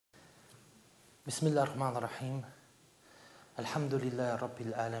بسم الله الرحمن الرحيم الحمد لله رب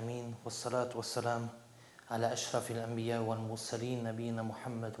العالمين والصلاة والسلام على أشرف الأنبياء والمرسلين نبينا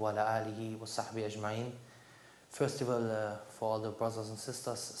محمد وعلى آله وصحبه أجمعين. First of all, for all the brothers and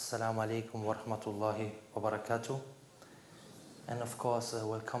sisters, Assalamu alaikum wa rahmatullahi wa barakatuh. And of course,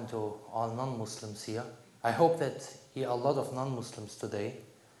 welcome to all non-Muslims here. I hope that here are a lot of non-Muslims today.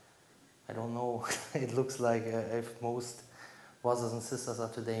 I don't know, it looks like if most brothers and sisters are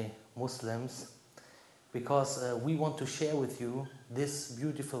today Muslims, because we want to share with you this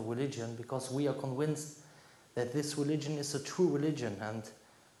beautiful religion, because we are convinced that this religion is a true religion. And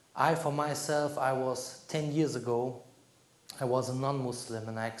I, for myself, I was 10 years ago, I was a non-Muslim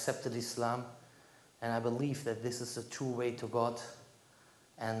and I accepted Islam, and I believe that this is the true way to God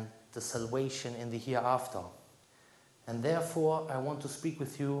and the salvation in the hereafter. And therefore, I want to speak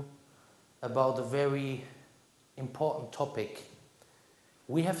with you about a very important topic.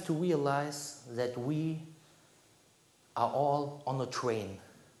 We have to realize that we are all on a train.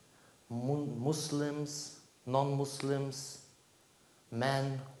 Muslims, non-Muslims,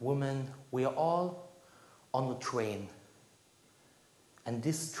 men, women, we are all on a train. And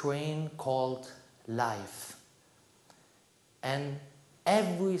this train called life. And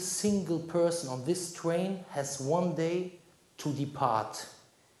every single person on this train has one day to depart.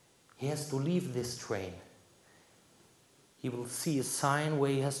 He has to leave this train. He will see a sign where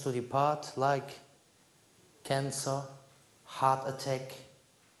he has to depart, like cancer, heart attack,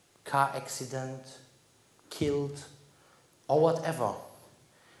 car accident, killed, or whatever.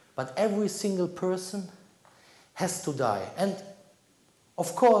 But every single person has to die. And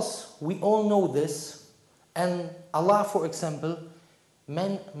of course, we all know this. And Allah, for example,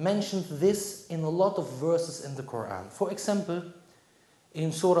 mentioned this in a lot of verses in the Quran. For example,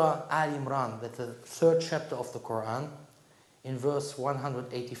 in Surah Al-Imran, that's the 3rd chapter of the Quran, in verse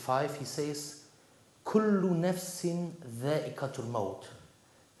 185, he says, كُلُّ نَفْسٍ ذَائِقَةُ الْمَوْتِ.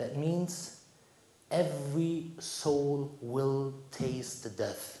 That means every soul will taste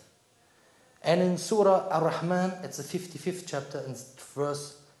death. And in Surah Ar-Rahman, it's the 55th chapter, in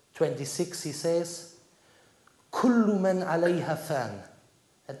verse 26, he says, كُلُّ مَنْ عَلَيْهَا فَانٍ.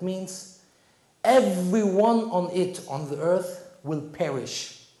 That means everyone on it, on the earth, will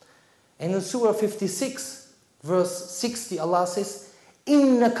perish. And in Surah 56, verse 60, Allah says,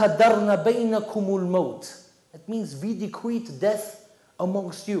 إِنَّ كَدَرْنَ بَيْنَكُمُ الْمَوْتِ. That means we decreed death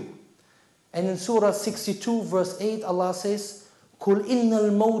amongst you. And in Surah 62, verse 8, Allah says, قُلْ إِنَّ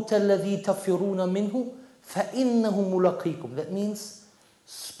الْمَوْتَ الَّذِي تَفِرُونَ مِنْهُ فَإِنَّهُ مُلَقِيكُمْ. That means,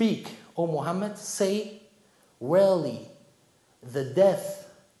 speak, O Muhammad, say, rarely, the death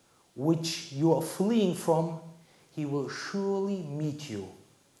which you are fleeing from, he will surely meet you.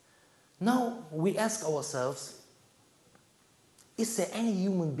 Now, we ask ourselves, is there any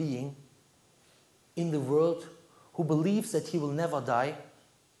human being in the world who believes that he will never die?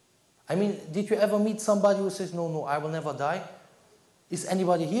 I mean, did you ever meet somebody who says, no, I will never die? Is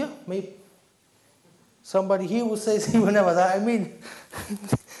anybody here? Maybe somebody here who says he will never die? I mean,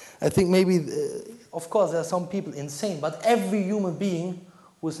 I think maybe, of course, there are some people insane, but every human being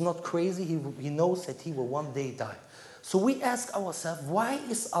who is not crazy, he knows that he will one day die. So we ask ourselves, why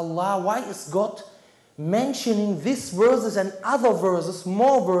is Allah, why is God mentioning these verses and other verses,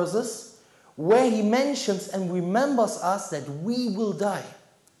 more verses, where he mentions and remembers us that we will die?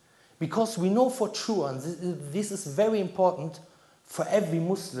 Because we know for sure, and this is very important for every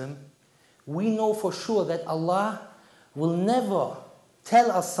Muslim, we know for sure that Allah will never tell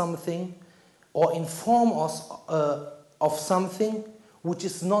us something or inform us of something which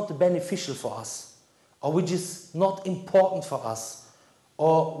is not beneficial for us, or which is not important for us,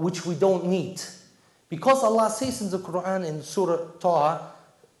 or which we don't need. Because Allah says in the Quran, in Surah Taha,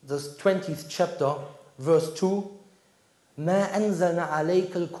 the 20th chapter, verse 2, مَا أَنزَلْنَا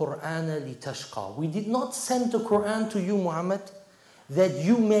عَلَيْكَ الْقُرْآنَ لِتَشْقَى. We did not send the Quran to you, Muhammad, that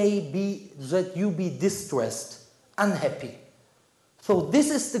you be distressed, unhappy. So this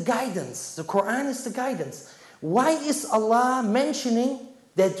is the guidance. The Quran is the guidance. Why is Allah mentioning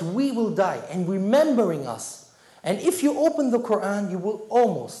that we will die and remembering us? And if you open the Quran, you will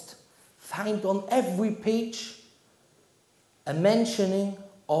almost find on every page a mentioning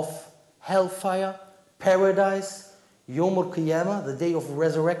of hellfire, paradise, Yawm al-Qiyamah, the day of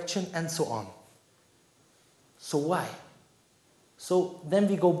resurrection, and so on. So why? So then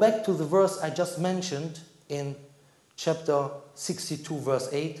we go back to the verse I just mentioned in chapter 62, verse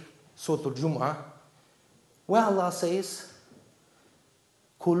 8, Surah Al-Jum'ah, where Allah says,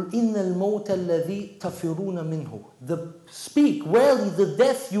 قُلْ إِنَّ الْمَوْتَ الَّذِي تَفِرُونَ مِنْهُ. Speak, rarely the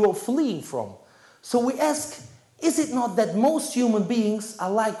death you are fleeing from. So we ask, is it not that most human beings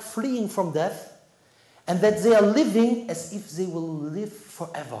are like fleeing from death? and that they are living as if they will live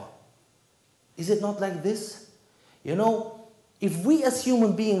forever. Is it not like this? You know, if we as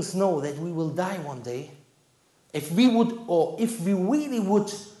human beings know that we will die one day, if we really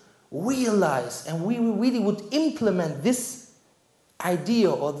would realize and we really would implement this idea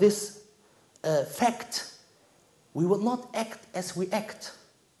or this fact, we will not act as we act.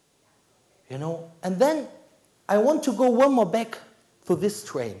 You know, and then I want to go one more back to this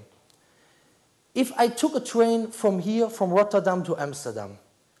train. If I took a train from here, from Rotterdam to Amsterdam,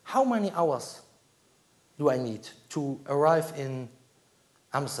 how many hours do I need to arrive in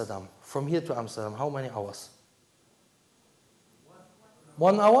Amsterdam? From here to Amsterdam, how many hours?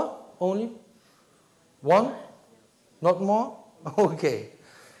 1 hour only? One? Not more? Okay.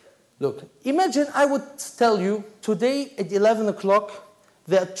 Look, imagine I would tell you today at 11 o'clock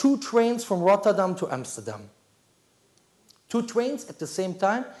there are 2 trains from Rotterdam to Amsterdam. 2 trains at the same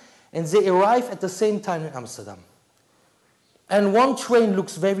time, and they arrive at the same time in Amsterdam. And one train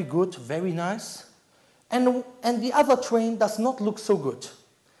looks very good, very nice, and the other train does not look so good.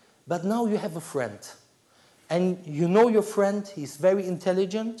 But now you have a friend, and you know your friend, he's very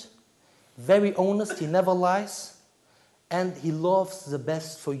intelligent, very honest, he never lies, and he loves the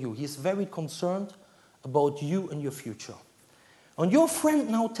best for you. He's very concerned about you and your future. And your friend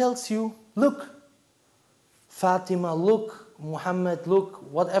now tells you, look, Fatima, look, Muhammad,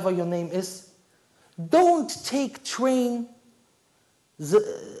 look, whatever your name is, don't take the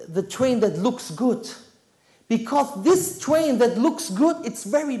train that looks good. Because this train that looks good, it's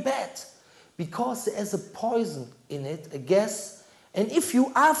very bad. Because there's a poison in it, a gas. And if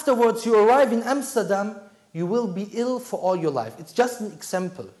you afterwards you arrive in Amsterdam, you will be ill for all your life. It's just an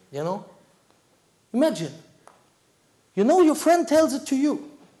example, you know. Imagine. You know, your friend tells it to you.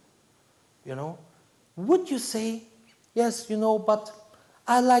 You know. Would you say, yes, you know, but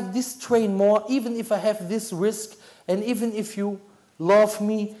I like this train more, even if I have this risk, and even if you love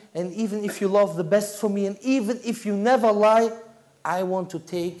me, and even if you love the best for me, and even if you never lie, I want to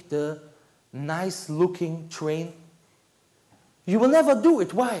take the nice-looking train? You will never do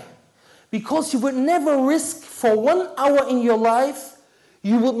it. Why? Because you will never risk for 1 hour in your life,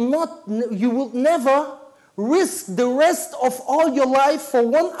 you will never risk the rest of all your life for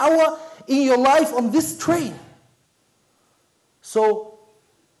 1 hour in your life on this train. So,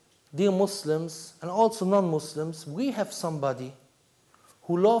 dear Muslims, and also non-Muslims, we have somebody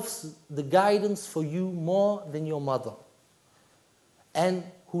who loves the guidance for you more than your mother, and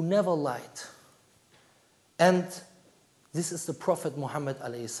who never lied. And this is the Prophet Muhammad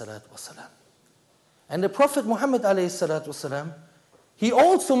alayhi salatu wasalam. And the Prophet Muhammad alayhi salatu wasalam, he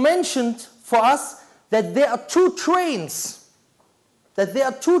also mentioned for us that there are 2 trains. That there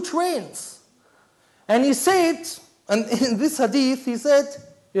are 2 trains. And he said, and in this hadith, he said,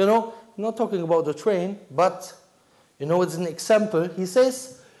 you know, not talking about the train, but, you know, it's an example. He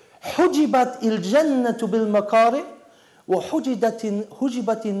says, حُجِبَتْ الْجَنَّةُ بِالْمَكَارِهِ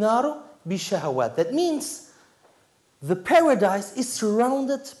وَحُجِبَتِ النَّارُ بِالشَّهَوَاتِ. That means the paradise is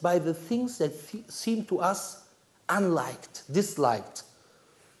surrounded by the things that seem to us unliked, disliked.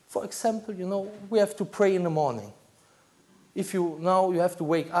 For example, you know, we have to pray in the morning. If you have to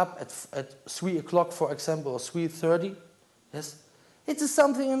wake up at 3 o'clock, for example, or 3:30, yes, it is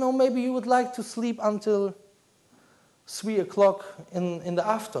something, you know, maybe you would like to sleep until 3 o'clock in the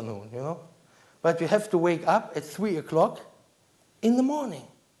afternoon, you know. But you have to wake up at 3 o'clock in the morning.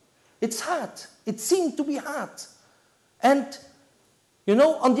 It's hard. It seemed to be hard. And, you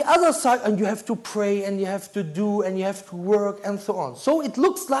know, on the other side, and you have to pray, and you have to do, and you have to work, and so on. So it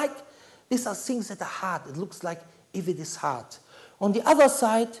looks like these are things that are hard. It looks like if it is hard. On the other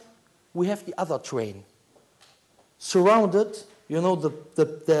side, we have the other train. Surrounded, you know,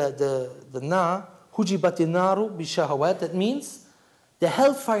 the nar, hujibati naru bishahawat. That means the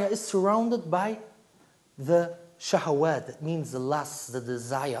hellfire is surrounded by the shahawat. That means the lusts, the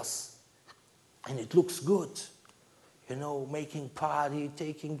desires. And it looks good. You know, making party,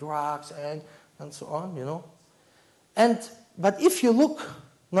 taking drugs, and so on, you know. But if you look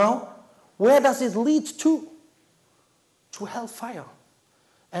now, where does it lead to? To hellfire.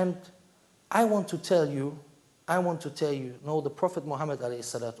 And I want to tell you, no, the Prophet Muhammad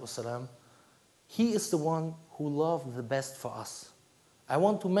ﷺ, he is the one who loved the best for us. I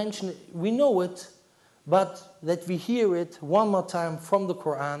want to mention it, we know it, but that we hear it one more time from the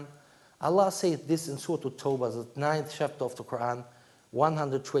Quran. Allah said this in Surah At-Tawbah, the 9th chapter of the Quran,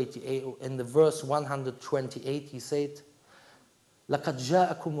 128, in the verse 128, he said, لَقَدْ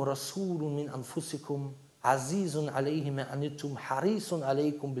جَاءَكُمْ رَسُولٌ مِّنْ أَنفُسِكُمْ عَزِيزٌ عَلَيْهِ مَا عَنِتُّمْ حَرِيصٌ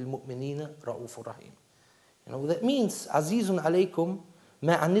عَلَيْكُمْ بِالْمُؤْمِنِينَ رَؤُوفٌ رَحِيمٌ. You know, that means, عَزِيزٌ عَلَيْكُمْ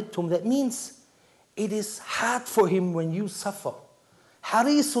مَا عَنِتُّمْ, that means, It is hard for him when you suffer.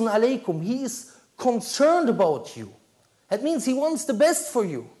 Harisun alaykum. He is concerned about you. That means he wants the best for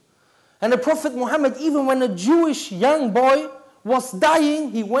you. And the Prophet Muhammad, even when a Jewish young boy was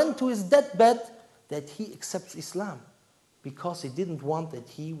dying, he went to his deathbed that he accepts Islam because he didn't want that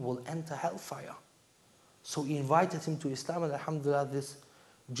he will enter hellfire. So he invited him to Islam, and alhamdulillah, this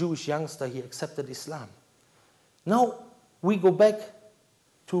Jewish youngster, he accepted Islam. Now we go back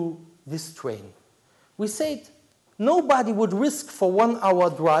to this train. We said nobody would risk for 1 hour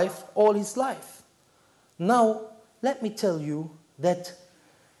drive all his life. Now let me tell you that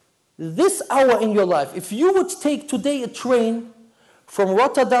this hour in your life, if you would take today a train from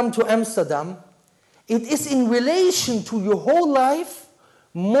Rotterdam to Amsterdam, it is in relation to your whole life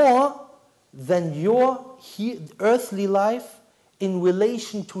more than your earthly life in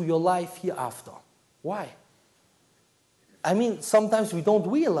relation to your life hereafter. Why? I mean, sometimes we don't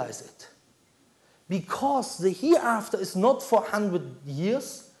realize it. Because the hereafter is not for 100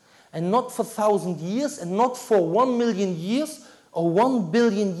 years, and not for 1,000 years, and not for 1 million years, or 1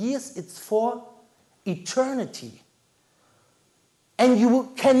 billion years. It's for eternity. And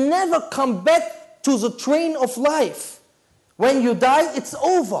you can never come back to the train of life. When you die, it's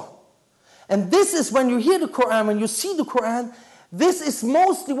over. And this is when you hear the Quran, when you see the Quran, this is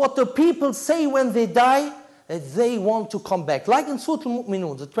mostly what the people say when they die, that they want to come back. Like in Surah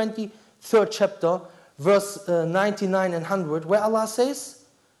Al-Mu'minun, the 23rd chapter, verse 99 and 100, where Allah says,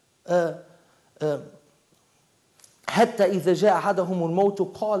 حتى إذا جاء أحدهم الموت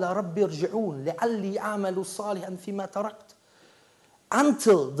قال رب ارجعون لعلي أعمل صالحا فيما تركت.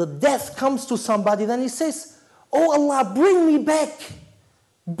 Until the death comes to somebody, then he says, oh Allah, bring me back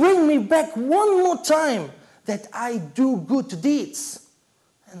one more time that I do good deeds.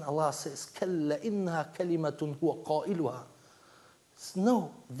 And Allah says, كلا إنها كلمة هو قائلها.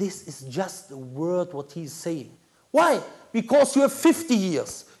 No, this is just the word what he's saying. Why? Because you have 50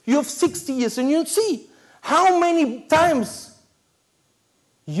 years, you have 60 years, and you see how many times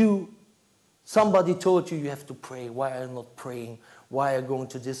somebody told you have to pray. Why are you not praying? Why are you going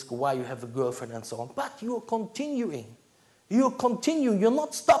to disco? Why you have a girlfriend and so on? But you're continuing. You're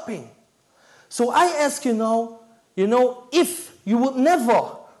not stopping. So I ask you now, if you would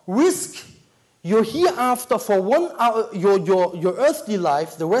never risk your hereafter for 1 hour, your earthly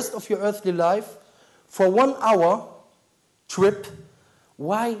life, the rest of your earthly life, for 1 hour trip,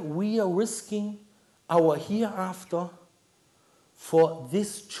 why we are risking our hereafter for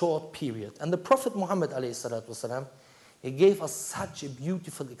this short period? And the Prophet Muhammad ﷺ, he gave us such a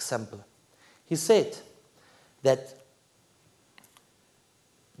beautiful example. He said that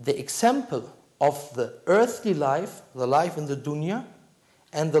the example of the earthly life, the life in the dunya,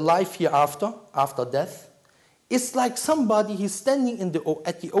 and the life hereafter, after death, is like somebody, he's standing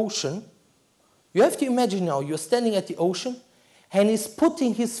at the ocean. You have to imagine now, you're standing at the ocean, and he's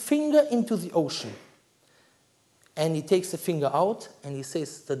putting his finger into the ocean. And he takes the finger out, and he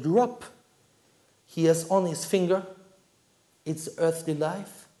says, the drop he has on his finger, it's earthly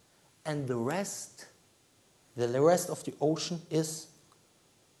life, and the rest of the ocean is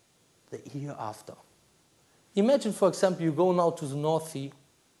the hereafter. Imagine, for example, you go now to the North Sea,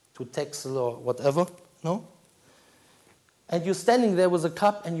 to Texel or whatever, no? And you're standing there with a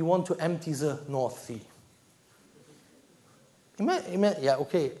cup and you want to empty the North Sea. Yeah,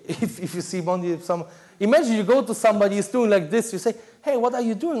 okay, if you see imagine you go to somebody, he's doing like this, you say, hey, what are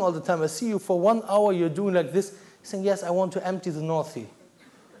you doing all the time? I see you for 1 hour, you're doing like this. He's saying, yes, I want to empty the North Sea.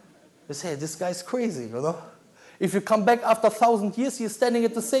 You say, this guy's crazy, If you come back after 1,000 years, he's standing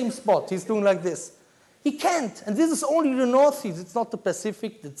at the same spot, he's doing like this. He can't, and this is only the North Sea, it's not the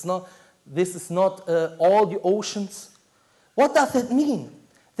Pacific, this is not all the oceans. What does that mean?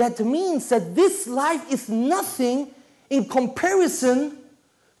 That means that this life is nothing in comparison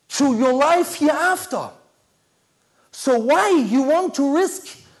to your life hereafter. So why you want to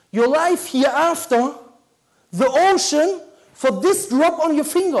risk your life hereafter, the ocean, for this drop on your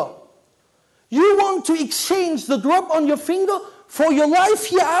finger? You want to exchange the drop on your finger for your life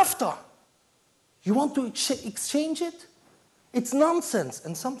hereafter. You want to exchange it? It's nonsense.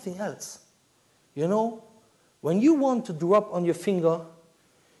 And something else. When you want to drop on your finger,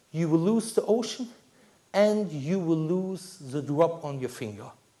 you will lose the ocean and you will lose the drop on your finger.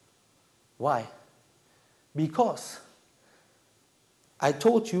 Why? Because I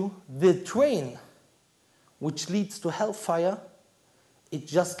told you the train which leads to hellfire, it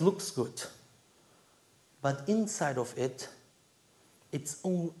just looks good. But inside of it,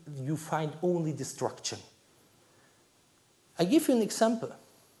 you find only destruction. I give you an example.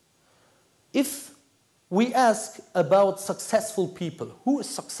 If we ask about successful people, who is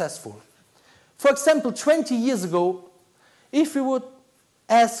successful? For example, 20 years ago, if we would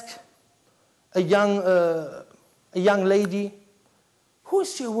ask a young lady, who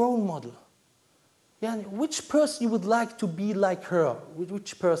is your role model? Yeah, which person you would like to be like her?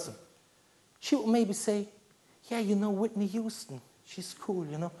 Which person? She would maybe say, yeah, you know, Whitney Houston. She's cool,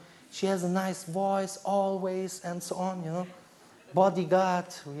 you know. She has a nice voice always and so on, you know.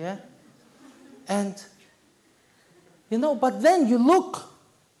 Bodyguard, yeah. And, you know, but then you look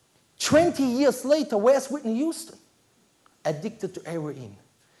 20 years later, where's Whitney Houston? Addicted to heroin.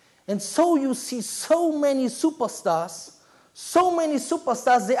 And so you see so many superstars,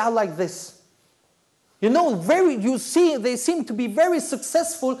 they are like this. You know, you see, they seem to be very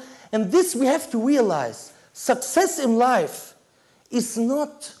successful, and this we have to realize. Success in life is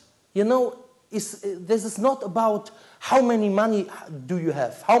not, you know, this is not about how many money do you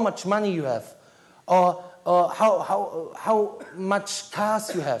have, how much money you have, or how much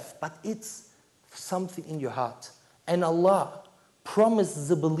cars you have, but it's something in your heart. And Allah promised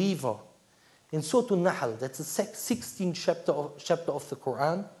the believer in Surah An-Nahl, that's the 16th chapter of the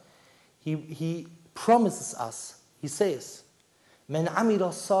Quran, He promises us, He says, من عمل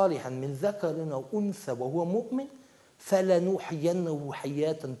صالحا من ذكر أو أنثى وهو مؤمن فلنحيينه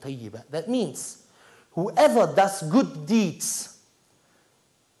حياة طيبة. That means whoever does good deeds,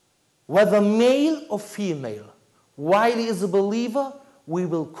 whether male or female, while he is a believer, we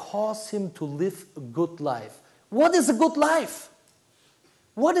will cause him to live a good life. What is a good life?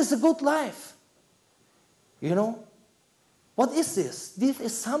 What is a good life? You know, what is this? This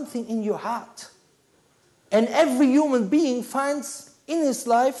is something in your heart. And every human being finds in his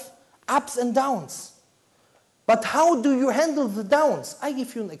life ups and downs. But how do you handle the downs? I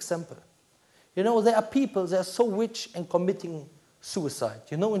give you an example. You know, there are people that are so rich and committing suicide.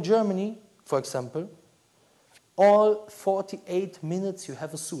 You know, in Germany, for example, all 48 minutes you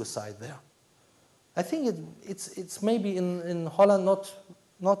have a suicide there. I think it's maybe in Holland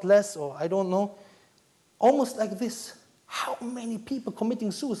not less, or I don't know, almost like this. How many people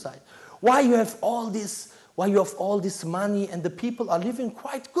committing suicide? Why you have all this money and the people are living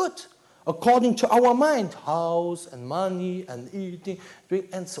quite good according to our mind, house and money and eating, drink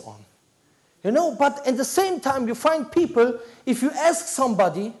and so on. You know, but at the same time you find people, if you ask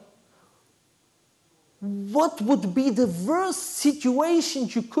somebody, what would be the worst situation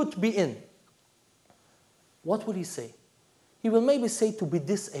you could be in? What would he say? He will maybe say to be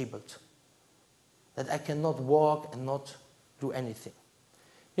disabled, that I cannot walk and not do anything.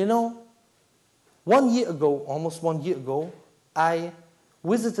 You know, 1 year ago, almost 1 year ago, I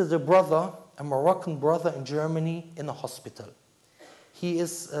visited a Moroccan brother in Germany in a hospital. He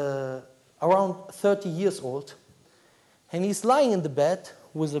is around 30 years old, and he's lying in the bed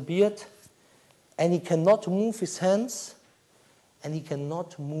with a beard, and he cannot move his hands, and he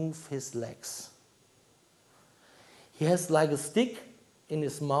cannot move his legs. He has like a stick in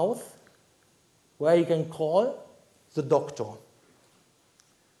his mouth where he can call the doctor.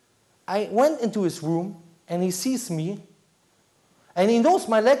 I went into his room and he sees me and he knows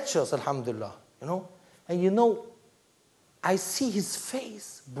my lectures, alhamdulillah, you know. And you know, I see his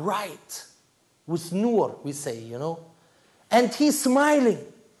face bright with nur, we say, you know. And he's smiling.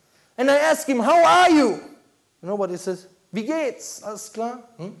 And I ask him, how are you? You know what he says? Wie geht's? Alles klar?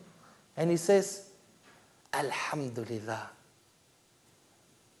 And he says, Alhamdulillah.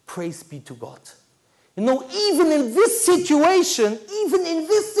 Praise be to God. You know, even in this situation,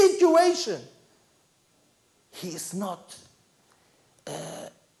 he is not,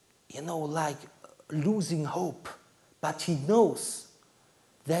 you know, like losing hope. But he knows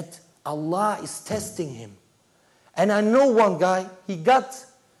that Allah is testing him. And I know one guy,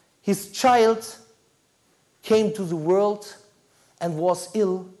 his child came to the world and was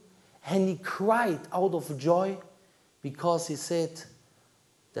ill, and he cried out of joy because he said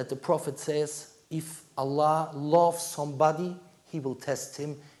that the Prophet says, if Allah loves somebody, He will test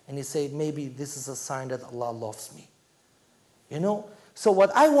him. And he said, maybe this is a sign that Allah loves me. You know? So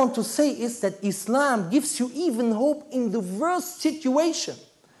what I want to say is that Islam gives you even hope in the worst situation.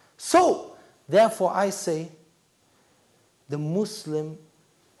 So, therefore I say, the Muslim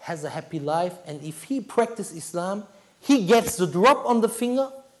has a happy life, and if he practices Islam, he gets the drop on the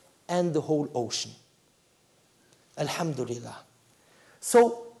finger and the whole ocean. Alhamdulillah.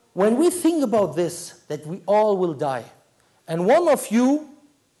 So, when we think about this, that we all will die, and one of you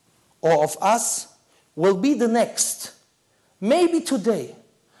or of us will be the next, maybe today,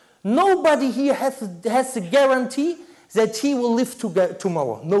 nobody here has a guarantee that he will live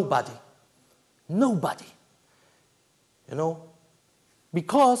tomorrow. Nobody. Nobody. You know,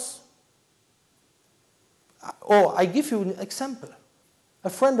 because, I give you an example. A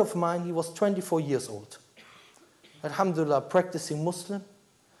friend of mine, he was 24 years old. Alhamdulillah, practicing Muslim.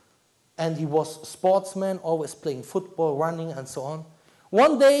 And he was a sportsman, always playing football, running, and so on.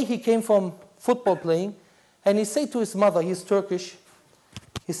 One day, he came from football playing, and he said to his mother, he's Turkish,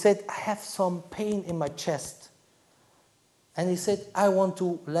 he said, I have some pain in my chest. And he said, I want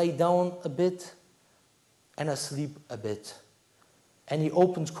to lay down a bit and sleep a bit. And he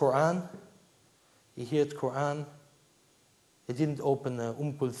opened Quran. He heard Quran. He didn't open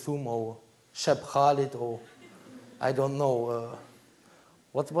Kulthum or Shab Khalid or I don't know.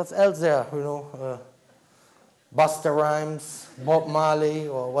 What's else there, you know? Busta Rhymes, Bob Marley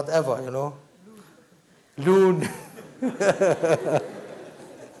or whatever, you know? Loon.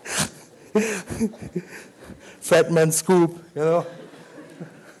 Fat Man Scoop, you know?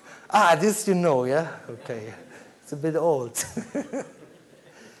 This you know, yeah? Okay. It's a bit old.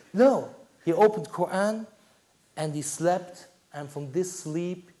 No, he opened Quran and he slept, and from this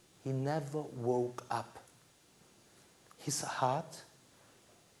sleep, he never woke up. His heart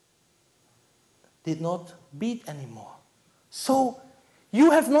did not beat anymore. So,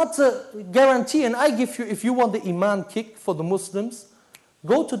 you have not a guarantee, and I give you, if you want the Iman kick for the Muslims,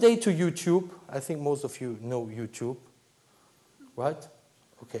 go today to YouTube. I think most of you know YouTube, right?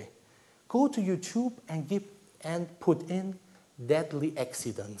 Okay. Go to YouTube and put in deadly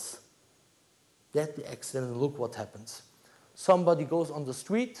accidents. Deadly accident, look what happens. Somebody goes on the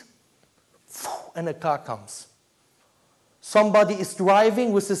street, and a car comes. Somebody is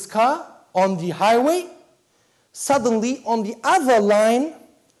driving with his car on the highway. Suddenly, on the other line,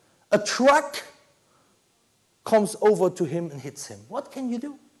 a truck comes over to him and hits him. What can you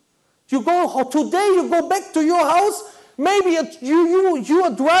do? Today you go back to your house, maybe you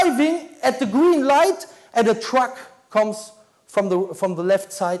are driving at the green light and a truck comes from the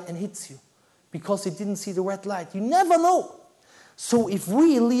left side and hits you because he didn't see the red light. You never know. So if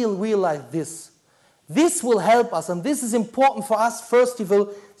we realize this will help us, and this is important for us, first of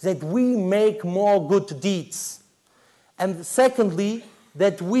all, that we make more good deeds. And secondly,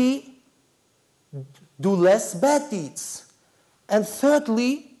 that we do less bad deeds. And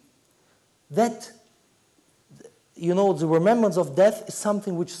thirdly, that, you know, the remembrance of death is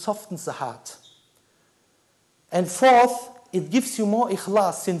something which softens the heart. And fourth, it gives you more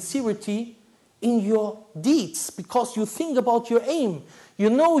ikhlas, sincerity in your deeds, because you think about your aim.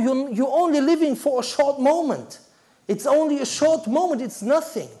 You know you're only living for a short moment. It's only a short moment, it's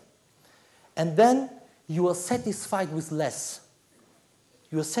nothing. And then you are satisfied with less.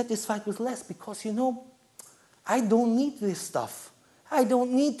 You are satisfied with less because you know, I don't need this stuff. I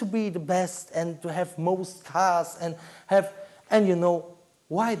don't need to be the best and to have most cars and you know,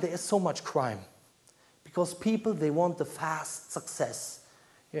 why there is so much crime? Because people, they want the fast success.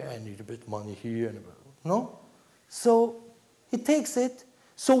 Yeah, I need a bit of money here and a bit, no? So he takes it.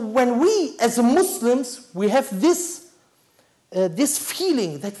 So when we, as Muslims, we have this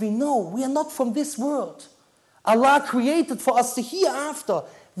feeling that we know we are not from this world. Allah created for us the hereafter.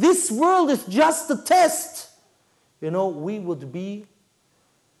 This world is just a test. You know, we would be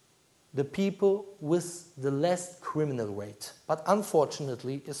the people with the less criminal rate. But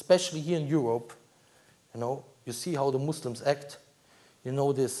unfortunately, especially here in Europe, you know, you see how the Muslims act. You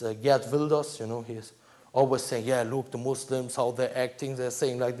know this Geert Wilders, you know, he's always saying, yeah, look, the Muslims, how they're acting, they're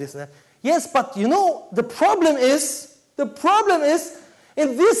saying like this and that. Yes, but you know, the problem is,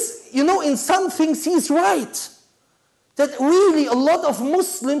 in this, you know, in some things he's right. That really a lot of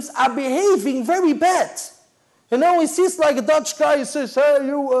Muslims are behaving very bad. You know, he sees like a Dutch guy, he says, hey,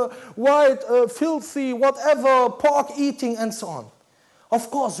 you white, filthy, whatever, pork eating, and so on. Of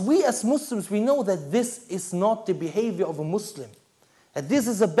course, we as Muslims, we know that this is not the behavior of a Muslim. That this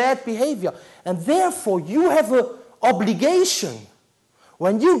is a bad behavior. And therefore, you have an obligation.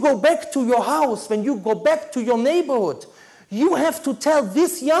 When you go back to your house, when you go back to your neighborhood, you have to tell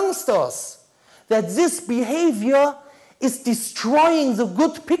these youngsters that this behavior is destroying the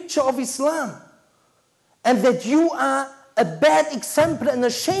good picture of Islam. And that you are a bad example and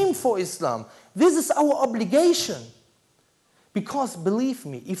a shame for Islam. This is our obligation. Because believe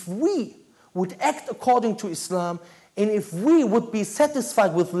me, if we would act according to Islam, and if we would be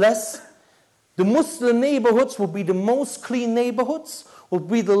satisfied with less, the Muslim neighborhoods would be the most clean neighborhoods, would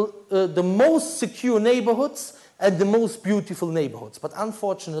be the most secure neighborhoods, and the most beautiful neighborhoods. But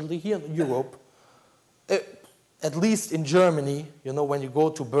unfortunately, here in Europe, at least in Germany, you know, when you go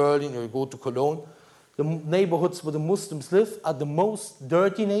to Berlin or you go to Cologne, the neighborhoods where the Muslims live are the most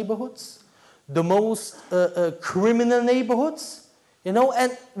dirty neighborhoods, the most criminal neighborhoods, you know.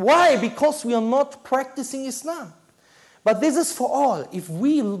 And why? Because we are not practicing Islam. But this is for all. If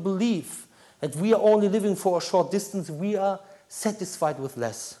we believe that we are only living for a short distance, we are satisfied with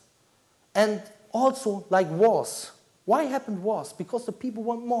less. And also like wars. Why happened wars? Because the people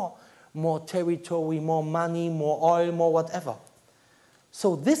want more. More territory, more money, more oil, more whatever.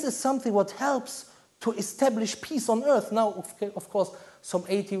 So this is something what helps to establish peace on earth. Now, of course, some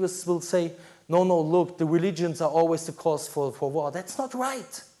atheists will say, no, look, the religions are always the cause for war. That's not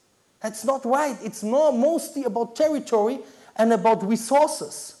right. That's not right. It's mostly about territory and about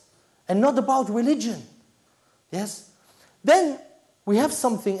resources and not about religion. Yes? Then we have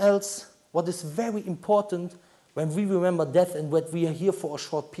something else what is very important when we remember death and what we are here for a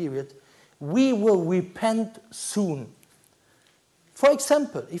short period. We will repent soon. For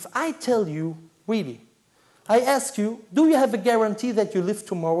example, if I tell you, really, I ask you, do you have a guarantee that you live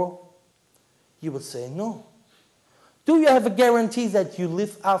tomorrow? You will say no. Do you have a guarantee that you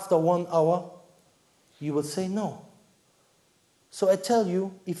live after 1 hour? You will say no. So I tell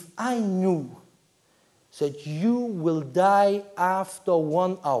you, if I knew that you will die after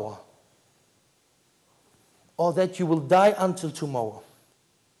 1 hour, or that you will die until tomorrow,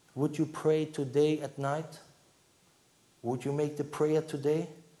 would you pray today at night? Would you make the prayer today?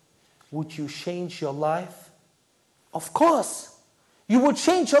 Would you change your life? Of course, you would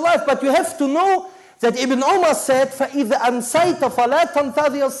change your life, but you have to know that Ibn Umar said, فَإِذَا أَمْسَيْتَ فَلَا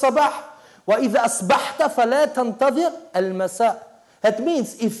تَنْتَظِرَ الصَّبَاحِ وَإِذَا أَصْبَحْتَ فَلَا تَنْتَظِرْ الْمَسَاءِ. That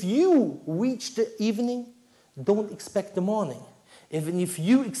means if you reach the evening, don't expect the morning. Even if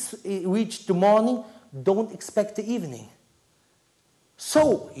you reach the morning, don't expect the evening.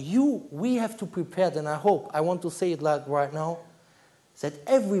 So we have to prepare, and I want to say it like right now, that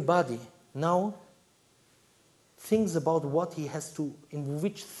everybody now thinks about what he has to, in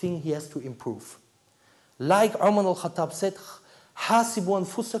which thing he has to improve. Like Umar al-Khattab said, حَاسِبُوا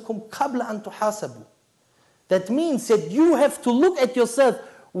أَنفُسَكُمْ قَبْلَ أَن تُحَاسَبُوا. That means that you have to look at yourself.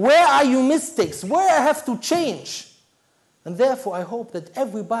 Where are your mistakes? Where I have to change? And therefore, I hope that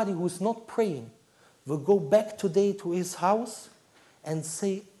everybody who is not praying will go back today to his house and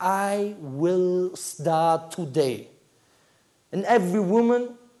say, I will start today. And every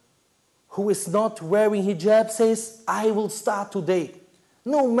woman who is not wearing hijab says, I will start today.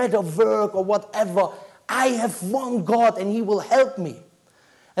 No matter work or whatever, I have one God and He will help me.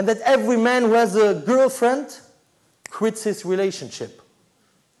 And that every man who has a girlfriend quits his relationship.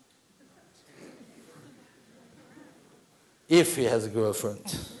 If he has a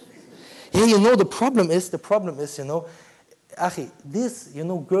girlfriend. Yeah, the problem is, Akhi, this,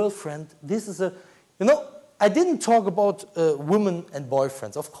 girlfriend, this is I didn't talk about women and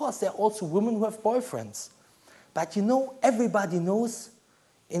boyfriends. Of course, there are also women who have boyfriends. But everybody knows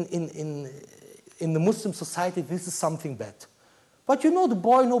in the Muslim society, this is something bad. But the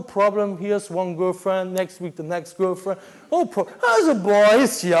boy, no problem. Here's one girlfriend, next week the next girlfriend. No problem. As a boy,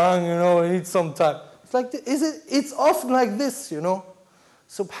 he's young, he needs some time. It's like, it's often like this,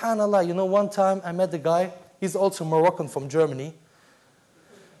 Subhanallah, one time I met a guy, he's also Moroccan from Germany.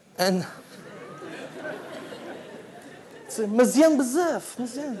 And it's Mazian Bezef,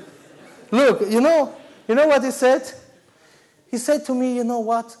 Mazian. Look, you know what he said? He said to me, you know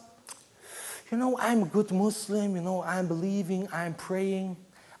what? I'm a good Muslim, I'm believing, I'm praying.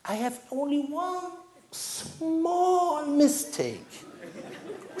 I have only one small mistake.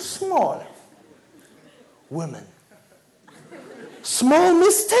 Small. Women. Small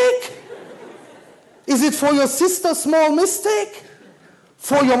mistake? Is it for your sister, small mistake?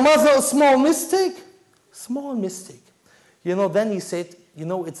 For your mother, a small mistake? Small mistake. Then he said,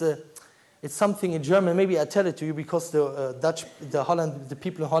 it's something in German, maybe I tell it to you because the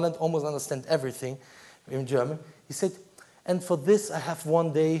people in Holland almost understand everything in German. He said, and for this I have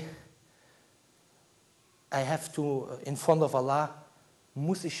one day, I have to, in front of Allah,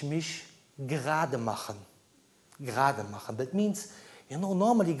 muss ich mich gerade machen. Gerade machen. That means,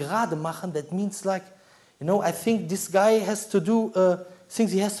 normally gerade machen, that means like, I think this guy has to do,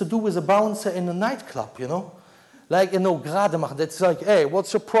 things he has to do with a bouncer in a nightclub, Like, gerade machen. That's like, hey,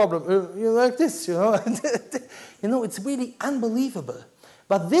 what's your problem? Like this, It's really unbelievable.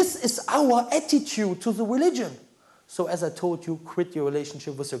 But this is our attitude to the religion. So as I told you, quit your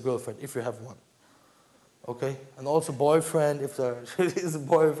relationship with your girlfriend, if you have one. Okay? And also boyfriend, if there is a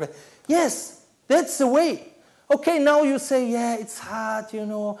boyfriend. Yes, that's the way. Okay, now you say, yeah, it's hard,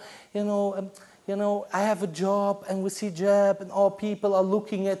 I have a job and with hijab and all people are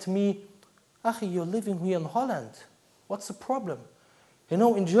looking at me. Akhi, you're living here in Holland. What's the problem?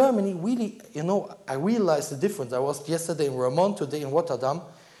 In Germany, really, I realized the difference. I was yesterday in Ramon, today in Rotterdam.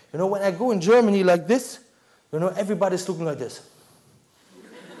 When I go in Germany like this, everybody's looking like this.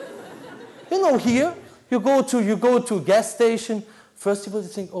 Here, you go to a gas station. First people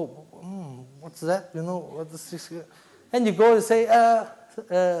think, oh, what's that? What is this? And you go and say,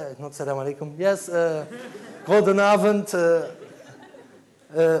 not salam alaikum, yes, golden Abend,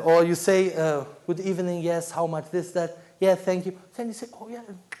 or you say, good evening, yes, how much this, that, yeah, thank you. Then you say, oh yeah,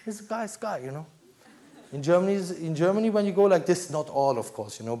 this guy's guy, you know. In Germany, when you go like this, not all, of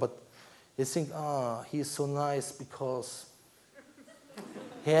course, you know, but you think, he's so nice because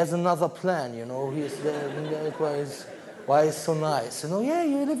he has another plan, you know. He's why he's so nice, you know. Yeah,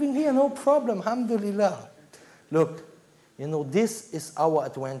 you're living here, no problem, alhamdulillah. Look, you know, this is our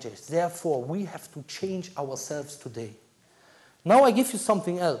advantage. Therefore, we have to change ourselves today. Now I give you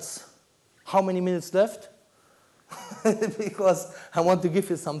something else. How many minutes left? Because I want to give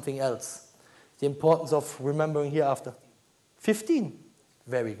you something else. The importance of remembering hereafter. 15.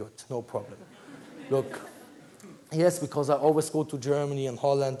 Very good, no problem. Look, yes, because I always go to Germany and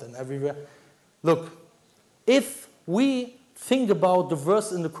Holland and everywhere. Look, if we think about the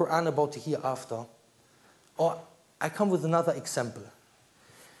verse in the Quran about the hereafter, or I come with another example.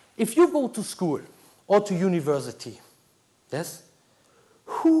 If you go to school or to university, yes,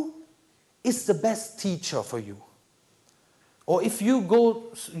 who is the best teacher for you? Or if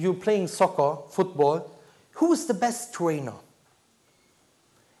you're playing soccer, football, who is the best trainer?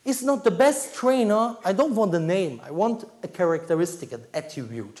 It's not the best trainer, I don't want a name, I want a characteristic, an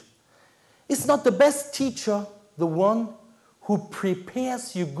attribute. It's not the best teacher, the one who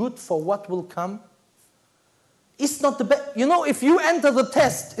prepares you good for what will come. It's not the best, you know, if you enter the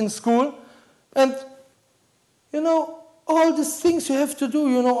test in school and, you know, all these things you have to do,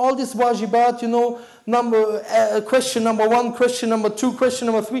 you know, all this wajibat, you know, question number 1, question number 2, question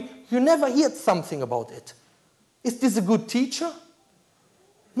number 3, you never heard something about it. Is this a good teacher?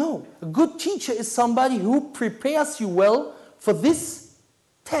 No. A good teacher is somebody who prepares you well for this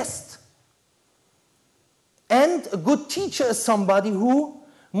test. And a good teacher is somebody who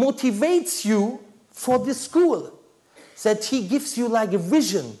motivates you for this school. That he gives you like a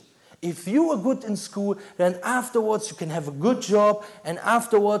vision. If you are good in school, then afterwards you can have a good job, and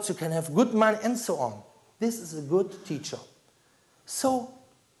afterwards you can have good money, and so on. This is a good teacher. So,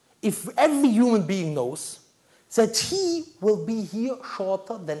 if every human being knows that he will be here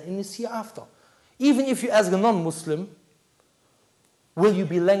shorter than in his hereafter, even if you ask a non-Muslim, will you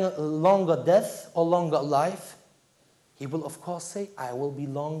be longer death or longer alive? He will of course say, I will be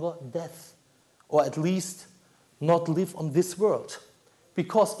longer death, or at least not live on this world.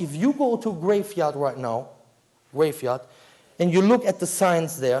 Because if you go to a graveyard right now, and you look at the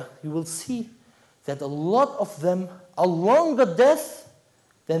signs there, you will see that a lot of them are longer death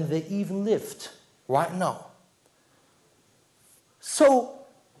than they even lived right now. So,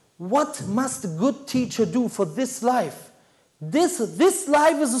 what must a good teacher do for this life? This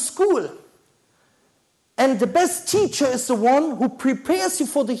life is a school. And the best teacher is the one who prepares you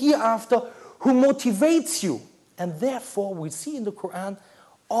for the hereafter, who motivates you. And therefore, we see in the Quran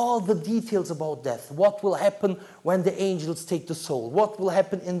all the details about death. What will happen when the angels take the soul? What will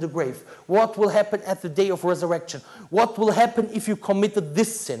happen in the grave? What will happen at the day of resurrection? What will happen if you committed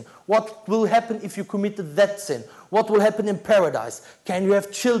this sin? What will happen if you committed that sin? What will happen in paradise? Can you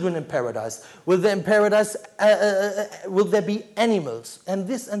have children in paradise? Will there in paradise, will there be animals? And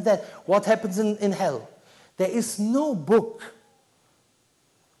this and that. What happens in hell? There is no book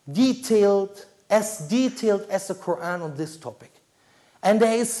detailed as the Quran on this topic. And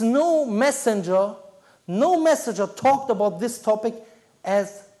there is no messenger talked about this topic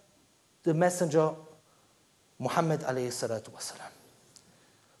as the messenger Muhammad alayhi salatu wasalam.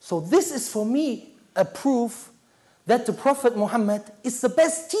 So this is for me a proof that the Prophet Muhammad is the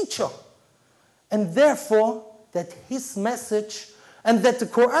best teacher. And therefore that his message and that the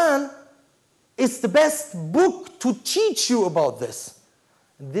Quran is the best book to teach you about this.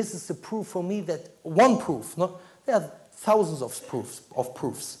 And this is the proof for me that, one proof, no? There are thousands of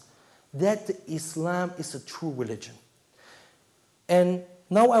proofs that Islam is a true religion. And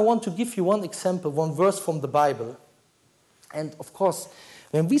now I want to give you one example, one verse from the Bible. And of course,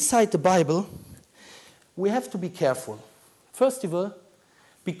 when we cite the Bible, we have to be careful. First of all,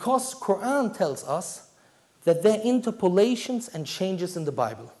 because Quran tells us that there are interpolations and changes in the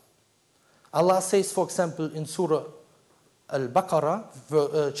Bible. Allah says, for example, in Surah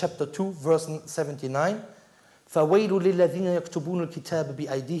Al-Baqarah, chapter 2, verse 79, فَوَيْلُ لِلَّذِينَ يَكْتُبُونَ الْكِتَابَ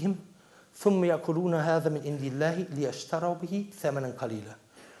بِأَيْدِيهِمْ ثُمَّ يَقُولُونَ هَذَا مِنْ عِنْدِ اللَّهِ لِيَشْتَرَوْا بِهِ ثَمَنًا قَلِيلًا.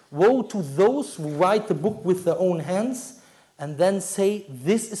 Woe to those who write the book with their own hands and then say,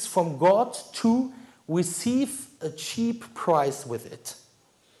 this is from God, to receive a cheap price with it.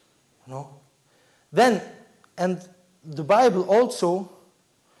 You know? Then, and the Bible also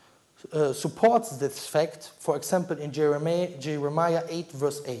supports this fact, for example, in Jeremiah 8,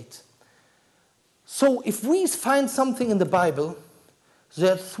 verse 8. So if we find something in the Bible,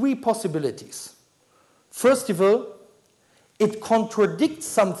 there are three possibilities. First of all, it contradicts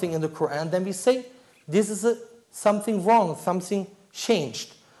something in the Quran, then we say, this is something wrong, something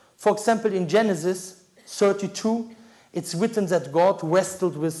changed. For example, in Genesis 32, it's written that God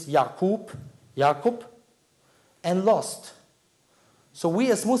wrestled with Jacob, and lost. So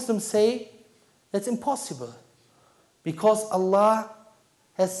we as Muslims say, that's impossible, because Allah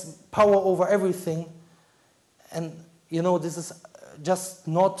has power over everything, and this is just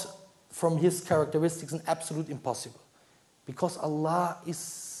not from His characteristics an absolute impossible. Because Allah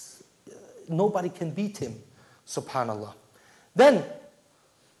is, nobody can beat Him, subhanallah. Then,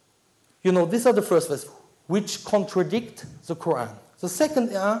 these are the first verses, which contradict the Quran. The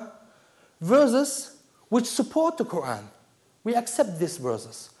second are verses which support the Quran. We accept these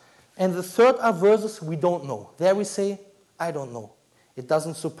verses. And the third are verses we don't know. There we say, I don't know. It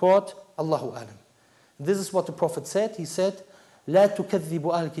doesn't support, Allahu alam. This is what the Prophet said. He said, لا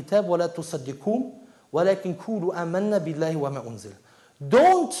تكذبوا أهل الكتاب ولا تصدقون ولكن قولوا آمنا بالله وما أنزل.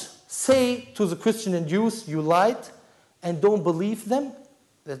 Don't say to the Christian and Jews, you lied, and don't believe them.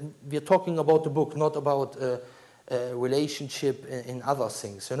 We are talking about the book, not about a relationship in other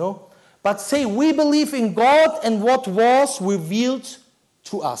things, But say, we believe in God and what was revealed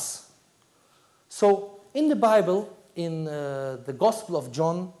to us. So, in the Bible, in the Gospel of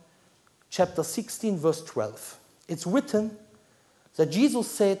John, chapter 16, verse 12, it's written that Jesus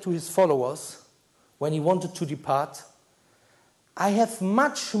said to His followers, when He wanted to depart, I have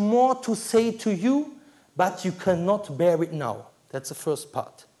much more to say to you, but you cannot bear it now. That's the first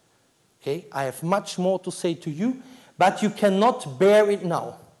part. Okay? I have much more to say to you, but you cannot bear it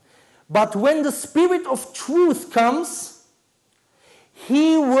now. But when the Spirit of truth comes,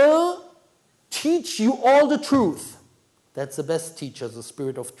 He will teach you all the truth. That's the best teacher, the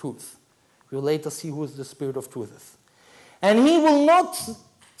Spirit of truth. We'll later see who is the Spirit of truth is. And He will not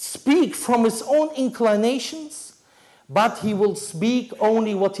speak from His own inclinations, but He will speak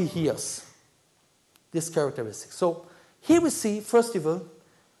only what He hears. This characteristic. So here we see, first of all,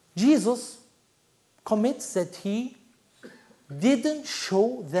 Jesus commits that He didn't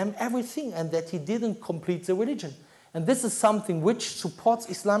show them everything and that He didn't complete the religion. And this is something which supports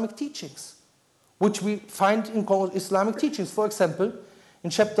Islamic teachings, which we find in Islamic teachings. For example, in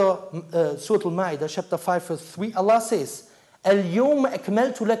chapter Surah Al-Ma'idah, chapter 5, verse 3, Allah says, Al-yawma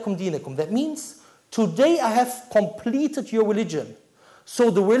akmaltu lakum dinakum. That means, today I have completed your religion. So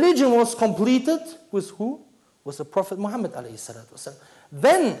the religion was completed with who? Was the Prophet Muhammad alayhi salatu wasalam.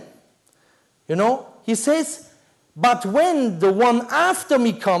 Then, He says, but when the one after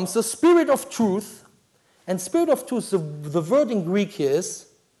me comes, the Spirit of truth, and Spirit of truth, the word in Greek here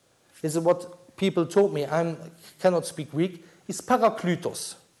is what people told me, I cannot speak Greek, is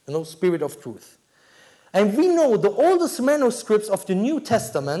parakletos, Spirit of truth. And we know the oldest manuscripts of the New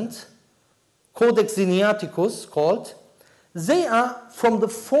Testament, Codex Sinaiticus called, they are from the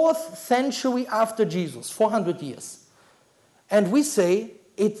 4th century after Jesus, 400 years. And we say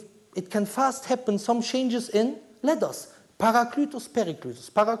it can fast happen some changes in letters. Parakletos,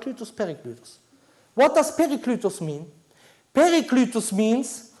 perikletos, parakletos, perikletos. What does perikletos mean? Perikletos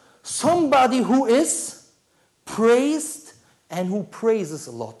means somebody who is praised and who praises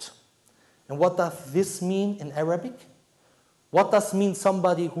a lot. And what does this mean in Arabic? What does mean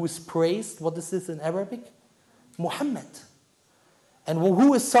somebody who is praised? What is this in Arabic? Muhammad. And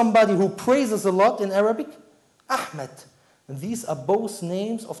who is somebody who praises a lot in Arabic? Ahmed. And these are both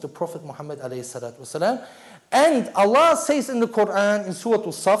names of the Prophet Muhammad alayhi salatu wasalam. And Allah says in the Quran, in Surah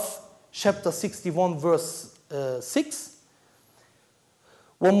Al-Saf, chapter 61, verse 6,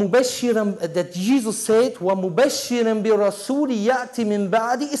 that Jesus said, وَمُبَشِّرًا بِرَسُولِ يَأْتِ مِنْ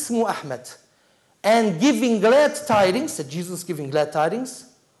بَعْدِ اسْمُ أَحْمَدٍ. And giving glad tidings, that Jesus giving glad tidings,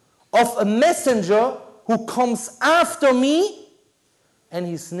 of a messenger who comes after me, and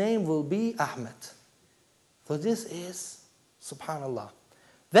his name will be Ahmed. So this is, subhanallah.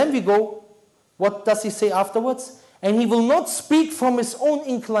 Then we go, what does he say afterwards? And he will not speak from his own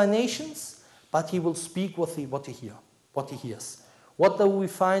inclinations, but he will speak what he hears. What do we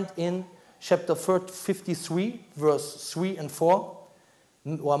find in chapter 53, verse 3 and 4?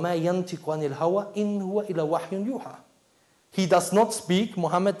 وَمَا يَنْتِقُ عَنِ الْهَوَىٰ إِنْ هُوَ إِلَى وَحْيٌ يُوحَىٰ. He does not speak,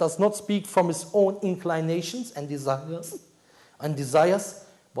 Muhammad does not speak from his own inclinations and desires,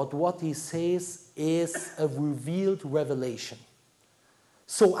 but what he says is a revealed revelation.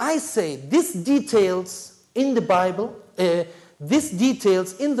 So I say, these details in the Bible, these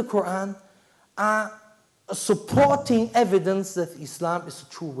details in the Quran are supporting evidence that Islam is a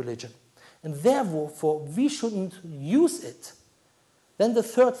true religion. And therefore, we shouldn't use it. Then the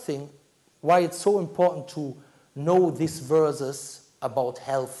third thing, why it's so important to know these verses about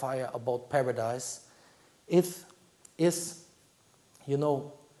hellfire, about paradise, is, you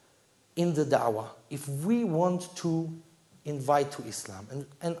know, in the da'wah, if we want to invite to Islam.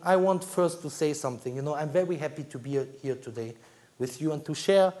 And I want first to say something. You know, I'm very happy to be here today with you and to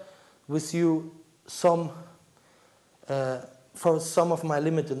share with you some of my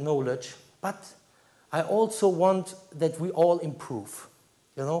limited knowledge. But I also want that we all improve.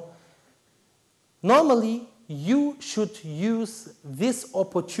 You know, normally you should use these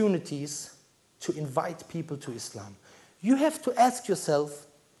opportunities to invite people to Islam. You have to ask yourself,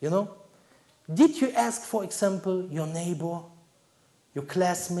 you know, did you ask, for example, your neighbor, your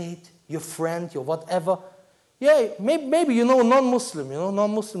classmate, your friend, your whatever? Yeah, maybe you know, non-Muslim,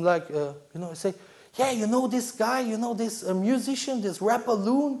 like, you know, say, yeah, you know this guy, you know this musician, this rapper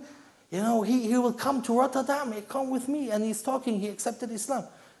Loon, you know, he will come to Rotterdam, he come with me, and he's talking, he accepted Islam.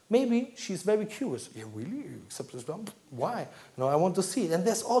 Maybe she's very curious. Yeah, really? You accept Islam? Why? You know, I want to see it. And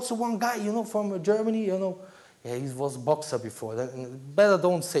there's also one guy, you know, from Germany, you know, yeah, he was boxer before. Better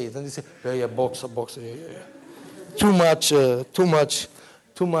don't say it. Then they say, yeah, boxer, yeah. Too much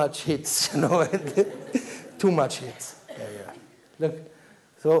hits, you know. Too much hits. Yeah. Look,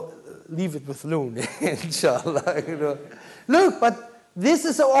 so leave it with Loon, inshallah. You know. Look, but this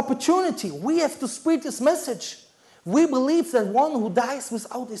is our opportunity. We have to spread this message. We believe that one who dies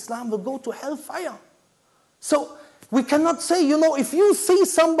without Islam will go to hellfire. So we cannot say, you know, if you see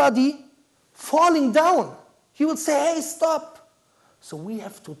somebody falling down, he will say, hey, stop. So we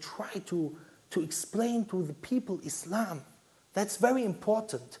have to try to explain to the people Islam. That's very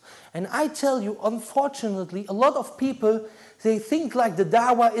important. And I tell you, unfortunately, a lot of people, they think like the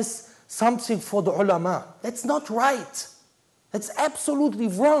da'wah is something for the ulama. That's not right. That's absolutely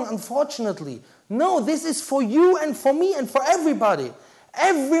wrong, unfortunately. No, this is for you and for me and for everybody.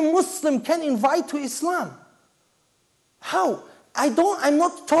 Every Muslim can invite to Islam. How? I'm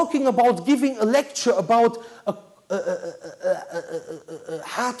not talking about giving a lecture about a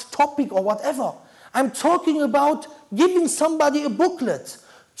hard topic or whatever. I'm talking about giving somebody a booklet,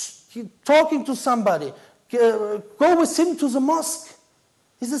 talking to somebody, go with him to the mosque.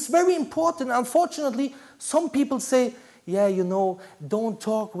 This is very important. Unfortunately, some people say, yeah, you know, don't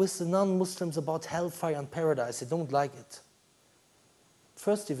talk with the non-Muslims about hellfire and paradise. They don't like it.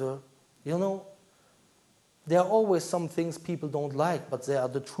 First of all, you know, there are always some things people don't like, but they are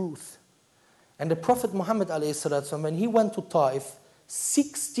the truth. And the Prophet Muhammad ﷺ, when he went to Taif,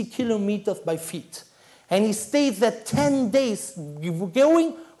 60 kilometers by feet, and he stayed there 10 days,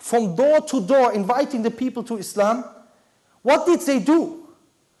 going from door to door, inviting the people to Islam, what did they do?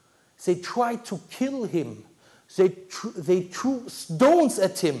 They tried to kill him. They threw stones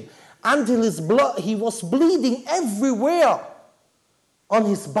at him until he was bleeding everywhere on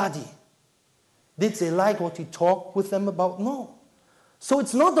his body. Did they like what he talked with them about? No. So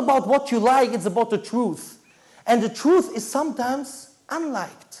it's not about what you like, it's about the truth. And the truth is sometimes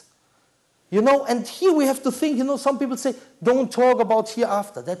unliked. You know, and here we have to think, you know, some people say, don't talk about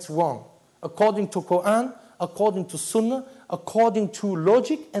hereafter. That's wrong. According to Quran, according to Sunnah, according to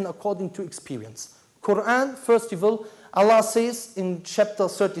logic, and according to experience. Quran, first of all, Allah says in chapter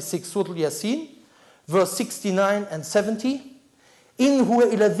 36, Surah Yasin, verse 69 and 70, إِنْ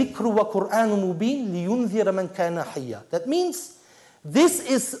هُوَ إِلَى ذِكْرُ وَقُرْآنُ مُبِينٌ لِيُنْذِرَ مَنْ كَانَ حَيًّا. That means this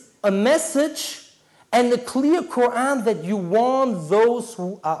is a message and a clear Quran that you warn those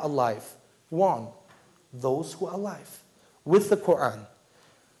who are alive. Warn those who are alive with the Quran.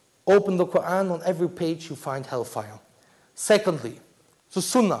 Open the Quran, on every page you find hellfire. Secondly, the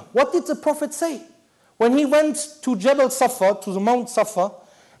Sunnah. What did the Prophet say? When he went to Jabal Safa, to the Mount Safa,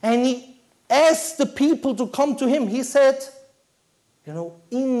 and he asked the people to come to him, he said, you know,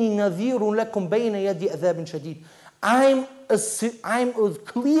 إِنِّي نَذِيرٌ لَكُمْ بَيْنَ يَدِي عَذَابٍ شَدِيدٍ. I'm a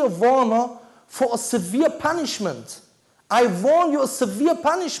clear warner for a severe punishment. I warn you a severe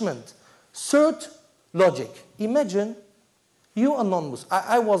punishment. Third logic. Imagine you are non-Muslim.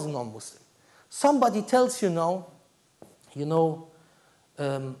 I was a non-Muslim. Somebody tells you now, you know,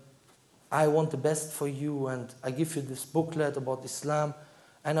 I want the best for you and I give you this booklet about Islam,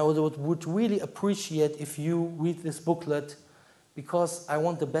 and I would really appreciate if you read this booklet because I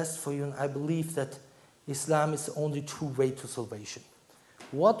want the best for you and I believe that Islam is the only true way to salvation.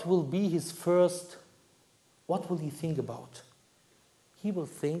 What will be his first, what will he think about? He will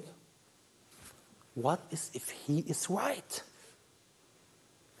think, what is if he is right?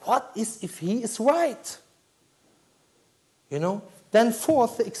 What is if he is right? You know? Then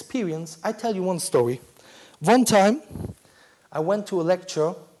fourth, the experience. I tell you one story. One time, I went to a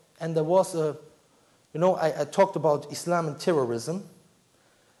lecture and there was a, you know, I talked about Islam and terrorism.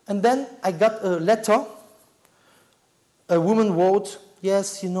 And then I got a letter. A woman wrote,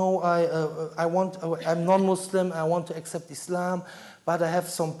 yes, you know, I'm non-Muslim, I want to accept Islam, but I have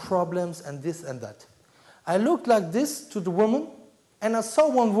some problems and this and that. I looked like this to the woman, and I saw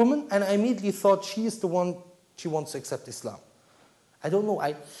one woman, and I immediately thought she is the one, she wants to accept Islam. I don't know,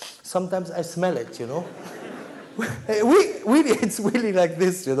 sometimes I smell it, you know. It's really like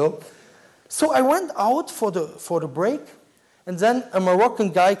this, you know. So I went out for the break, and then a Moroccan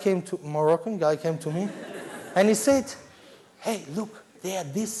guy came to me, and he said, hey, look, there,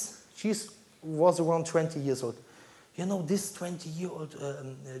 this. She was around 20 years old. You know, this 20-year-old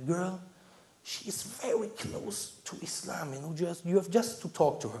girl, she is very close to Islam. You know, you have just to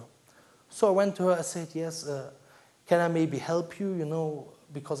talk to her. So I went to her. I said, yes, can I maybe help you? You know,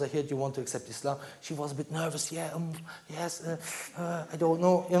 because I heard you want to accept Islam. She was a bit nervous. Yeah, yes, I don't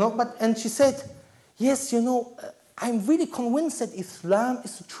know. You know, and she said, yes, you know, I'm really convinced that Islam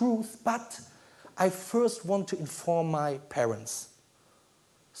is the truth, but I first want to inform my parents.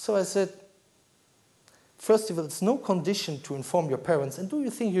 So I said, first of all, it's no condition to inform your parents. And do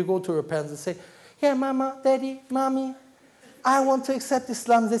you think you go to your parents and say, yeah, mama, daddy, mommy, I want to accept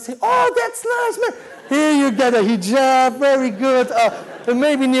Islam. They say, oh, that's nice, man. Here you get a hijab, very good. And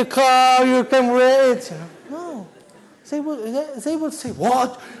maybe in your car you can wear it. You know? No. They will say,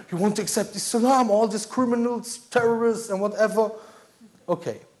 what? You want to accept Islam? All these criminals, terrorists, and whatever.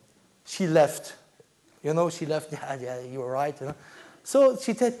 Okay. She left. You know, she left. Yeah, you're right. You know? So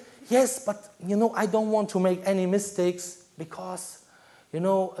she said, yes, but, you know, I don't want to make any mistakes because, you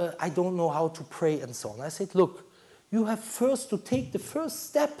know, I don't know how to pray and so on. I said, look, you have first to take the first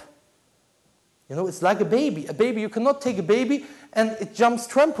step. You know, it's like a baby. A baby, you cannot take a baby and it jumps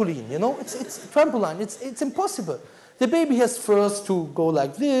trampoline, you know. It's trampoline. It's impossible. The baby has first to go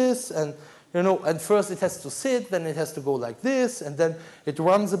like this and, you know, and first it has to sit, then it has to go like this, and then it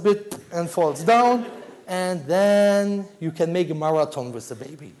runs a bit and falls down, and then you can make a marathon with the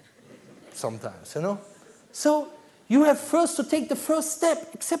baby sometimes, you know. So you have first to take the first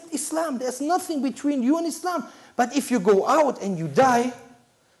step, accept Islam. There's nothing between you and Islam. But if you go out and you die,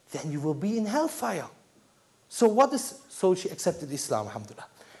 then you will be in hellfire. So she accepted Islam, alhamdulillah.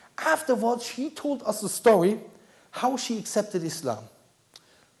 Afterwards, she told us a story how she accepted Islam.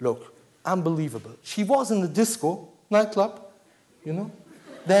 Look, unbelievable. She was in the disco, nightclub, you know,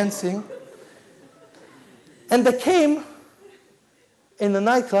 dancing. And they came in the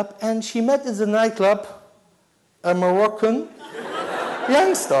nightclub, and she met in the nightclub a Moroccan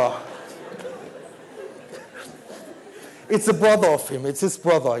youngster. It's a brother of him. It's his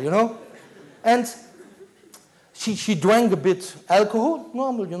brother, you know. And she drank a bit alcohol,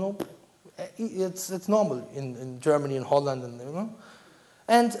 normal, you know. It's normal in Germany and Holland, and you know.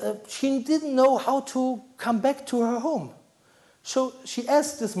 And she didn't know how to come back to her home. So she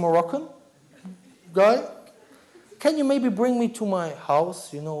asked this Moroccan guy, can you maybe bring me to my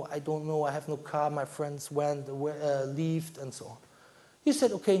house? You know, I don't know, I have no car, my friends went, left, and so on. He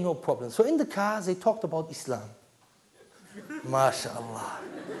said, okay, no problem. So in the car, they talked about Islam. MashaAllah.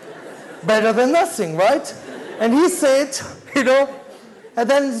 Better than nothing, right? And he said, you know, and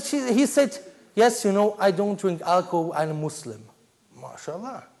then he said, yes, you know, I don't drink alcohol, I'm a Muslim.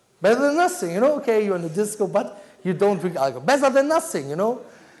 MashaAllah. Better than nothing, you know, okay, you're in the disco, but you don't drink alcohol. Better than nothing, you know.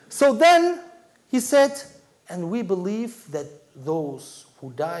 So then he said, and we believe that those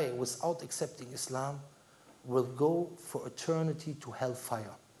who die without accepting Islam will go for eternity to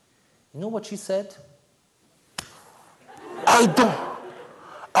hellfire. You know what she said? I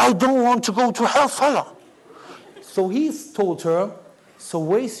don't want to go to hellfire. So he told her, so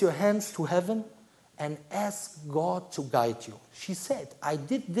raise your hands to heaven and ask God to guide you. She said, I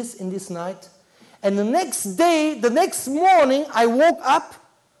did this in this night, and the next day, the next morning, I woke up,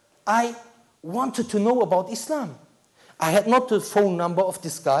 I wanted to know about Islam. I had not the phone number of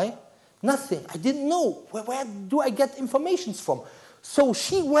this guy, nothing. I didn't know, where do I get information from? So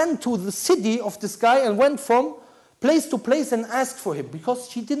she went to the city of this guy and went from place to place and asked for him, because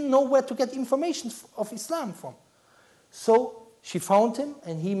she didn't know where to get information of Islam from. So she found him,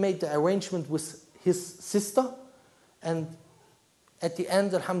 and he made the arrangement with his sister, and at the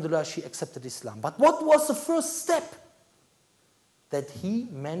end, alhamdulillah, she accepted Islam. But what was the first step? That he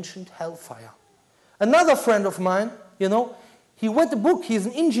mentioned hellfire. Another friend of mine, you know, he read a book, he's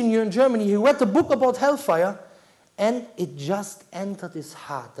an engineer in Germany, he read a book about hellfire, and it just entered his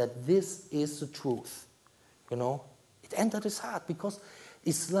heart that this is the truth, you know. It entered his heart because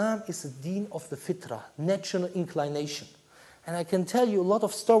Islam is a deen of the fitrah, natural inclination. And I can tell you a lot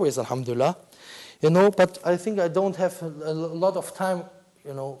of stories, alhamdulillah, you know, but I think I don't have a lot of time,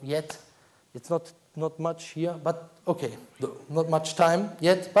 you know, yet. It's not not much here, but okay, not much time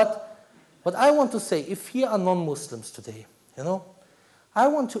yet. But what I want to say, if here are non-Muslims today, I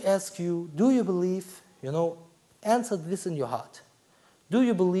want to ask you, do you believe, answer this in your heart. Do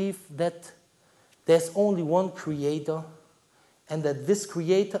you believe that there's only one creator and that this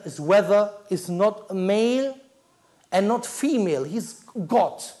creator is not a male and not female? He's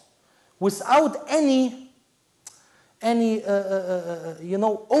God, without any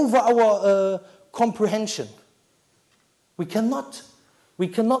over our comprehension. We cannot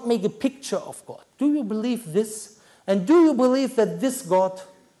make a picture of God. Do you believe this? And do you believe that this God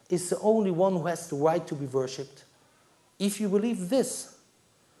is the only one who has the right to be worshipped? If you believe this,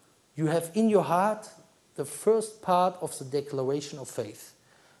 you have in your heart the first part of the declaration of faith.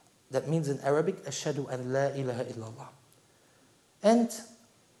 That means in Arabic, Ashhadu an la ilaha illallah. And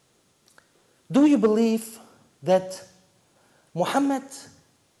do you believe that Muhammad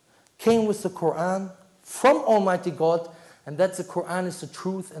came with the Quran from Almighty God, and that the Quran is the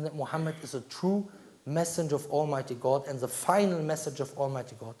truth, and that Muhammad is a true messenger of Almighty God and the final message of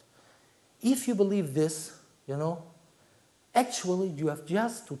Almighty God? If you believe this, actually you have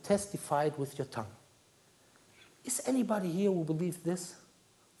just to testify it with your tongue. Is anybody here who believes this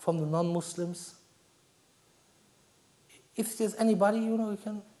from the non-Muslims? If there's anybody, you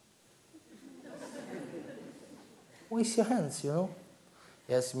can raise your hands,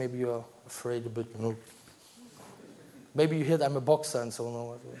 Yes, maybe you're afraid a bit, Maybe you heard I'm a boxer and so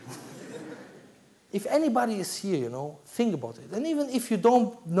on. If anybody is here, think about it. And even if you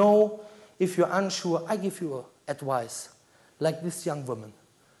don't know, if you're unsure, I give you advice. Like this young woman.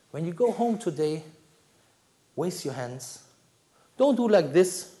 When you go home today, raise your hands. Don't do like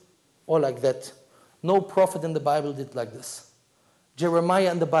this or like that. No prophet in the Bible did like this.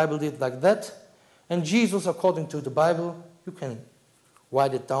 Jeremiah in the Bible did like that. And Jesus, according to the Bible, you can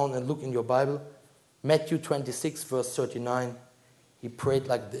write it down and look in your Bible. Matthew 26, verse 39, he prayed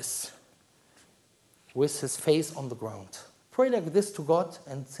like this, with his face on the ground. Pray like this to God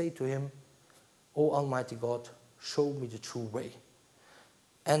and say to him, O Almighty God, show me the true way.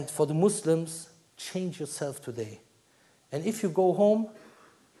 And for the Muslims, change yourself today. And if you go home,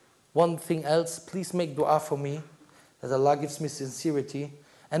 one thing else, please make dua for me, that Allah gives me sincerity.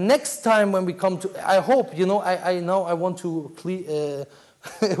 And next time when we come to, I hope, I know I want to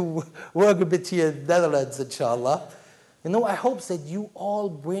work a bit here in the Netherlands, inshallah. I hope that you all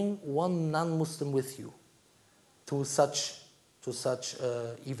bring one non-Muslim with you to such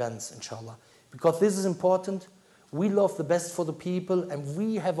events, inshallah. Because this is important. We love the best for the people, and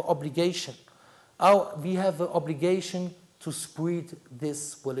we have an obligation. We have an obligation to spread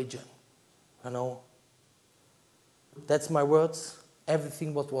this religion. That's my words.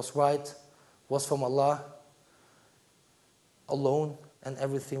 Everything what was right was from Allah alone, and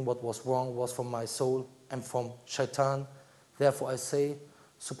everything what was wrong was from my soul and from shaitan. Therefore I say,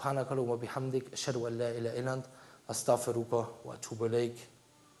 Subhanaka wa bihamdik, ashhadu an la ilaha illa ant, astaghfiruka wa atubu ilayk.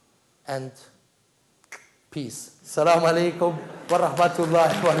 And peace. Assalamu alaikum wa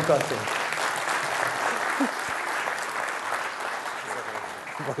rahmatullahi wa barakatuh.